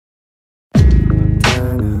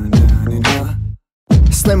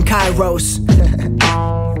Slim Kairos.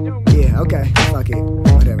 Yeah, okay, fuck it,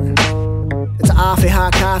 whatever. It's an awfully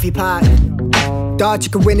hot coffee pot. Thought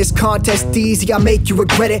you could win this contest easy, I'll make you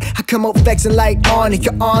regret it. I come out flexing like on it,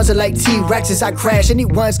 your arms are like T-Rexes. I crash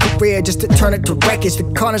anyone's career just to turn it to wreckage. The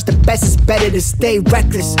corner's the best, it's better to stay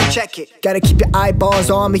reckless. Check it, gotta keep your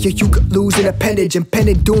eyeballs on me or you could lose an appendage.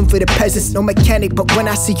 Impending doom for the peasants, no mechanic, but when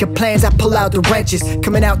I see your plans I pull out the wrenches.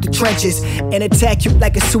 Coming out the trenches and attack you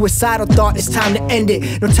like a suicidal thought. It's time to end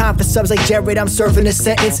it, no time for subs like Jared, I'm serving a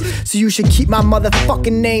sentence. So you should keep my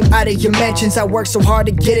motherfucking name out of your mentions. I work so hard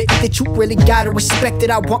to get it that you really gotta respect it.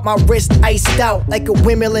 I want my wrist iced out like a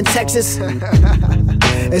windmill in Texas.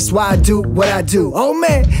 That's why I do what I do. Oh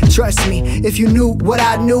man, trust me, if you knew what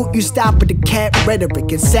I knew, you stop with the cat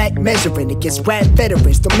rhetoric and sack measuring against rap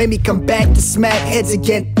veterans. Don't make me come back to smack heads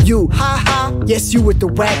again. You, ha ha, yes you with the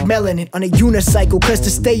whack melanin on a unicycle, cause to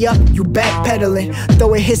stay up, you backpedaling.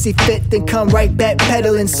 Throw a hissy fit, then come right back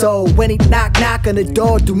pedaling. So when he knock on the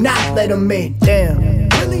door, do not let him in. Damn.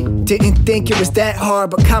 Didn't think it was that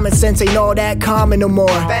hard, but common sense ain't all that common no more.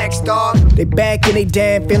 Facts, dog. They back in they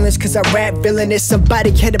damn feelings, cause I rap villainous.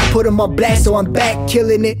 Somebody had to put them on blast, so I'm back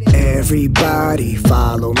killing it. Everybody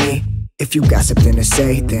follow me. If you got something to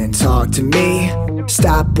say, then talk to me.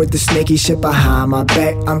 Stop with the snaky shit behind my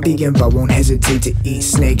back. I'm vegan but won't hesitate to eat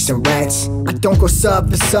snakes and rats. I don't go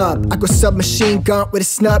sub for sub, I go submachine gun with a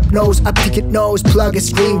snub nose. Up to your nose, plug and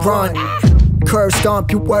scream run. Curve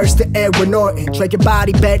stomp you worse than Edward Norton. Drag your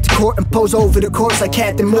body back to court and pose over the course like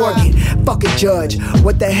Captain Morgan. Fuck a judge,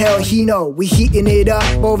 what the hell he know? We heating it up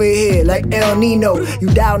over here like El Nino. You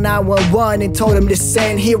dialed 911 and told him to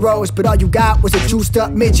send heroes, but all you got was a juiced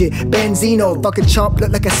up midget, Benzino. Fucking chump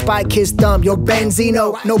look like a Spy Kid's thumb, yo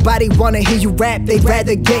Benzino. Nobody wanna hear you rap, they'd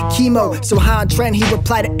rather get chemo. So how on trend he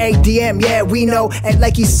replied to ADM, yeah we know. Act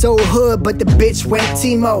like he's so hood, but the bitch went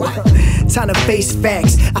Timo. Time to face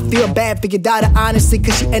facts, I feel bad for your daughter honestly,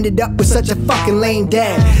 cause she ended up with such a fucking lame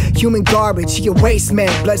dad. Human garbage, he a waste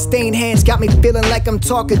man. Bloodstained hands got me feeling like I'm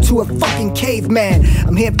talking to a fucking caveman.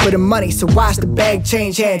 I'm here for the money, so watch the bag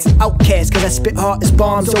change hands. Outcast, cause I spit hard as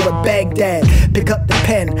bombs over Baghdad. Pick up the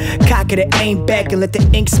pen, cock it and aim back, and let the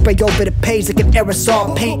ink spray over the page like an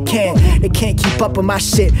aerosol paint can. They can't keep up with my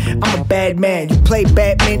shit, I'm a bad man. You play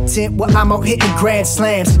badminton, well I'm out hitting grand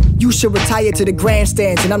slams. You should retire to the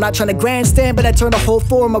grandstands, and I'm not trying to grandstand, but I turn the whole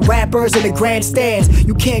form of rappers into grandstands.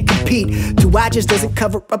 You can't compete. Two watches doesn't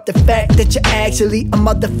cover up the fact that you're actually a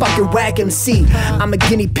motherfucking whack MC. I'm a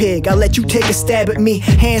guinea pig, I'll let you take a stab at me.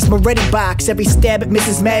 Hands Moretti box, every stab it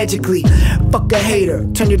misses magically. Fuck a hater,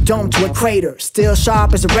 turn your dome to a crater. Still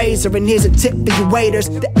sharp as a razor, and here's a tip for you waiters.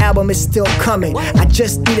 The album is still coming, I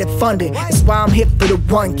just needed funding. That's why I'm here for the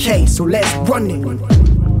 1K, so let's run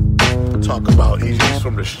it. Talk about he's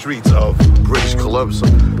from the streets of British Columbia,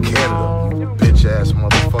 Canada. Bitch ass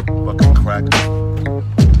motherfucker, fucking cracker.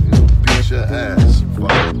 Beat your ass,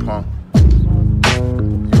 fucking punk.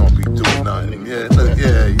 You don't be doing nothing.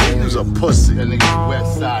 Yeah, he's a pussy. That nigga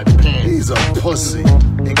West Side Pants. He's a pussy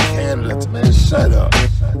in Canada, man. Shut up.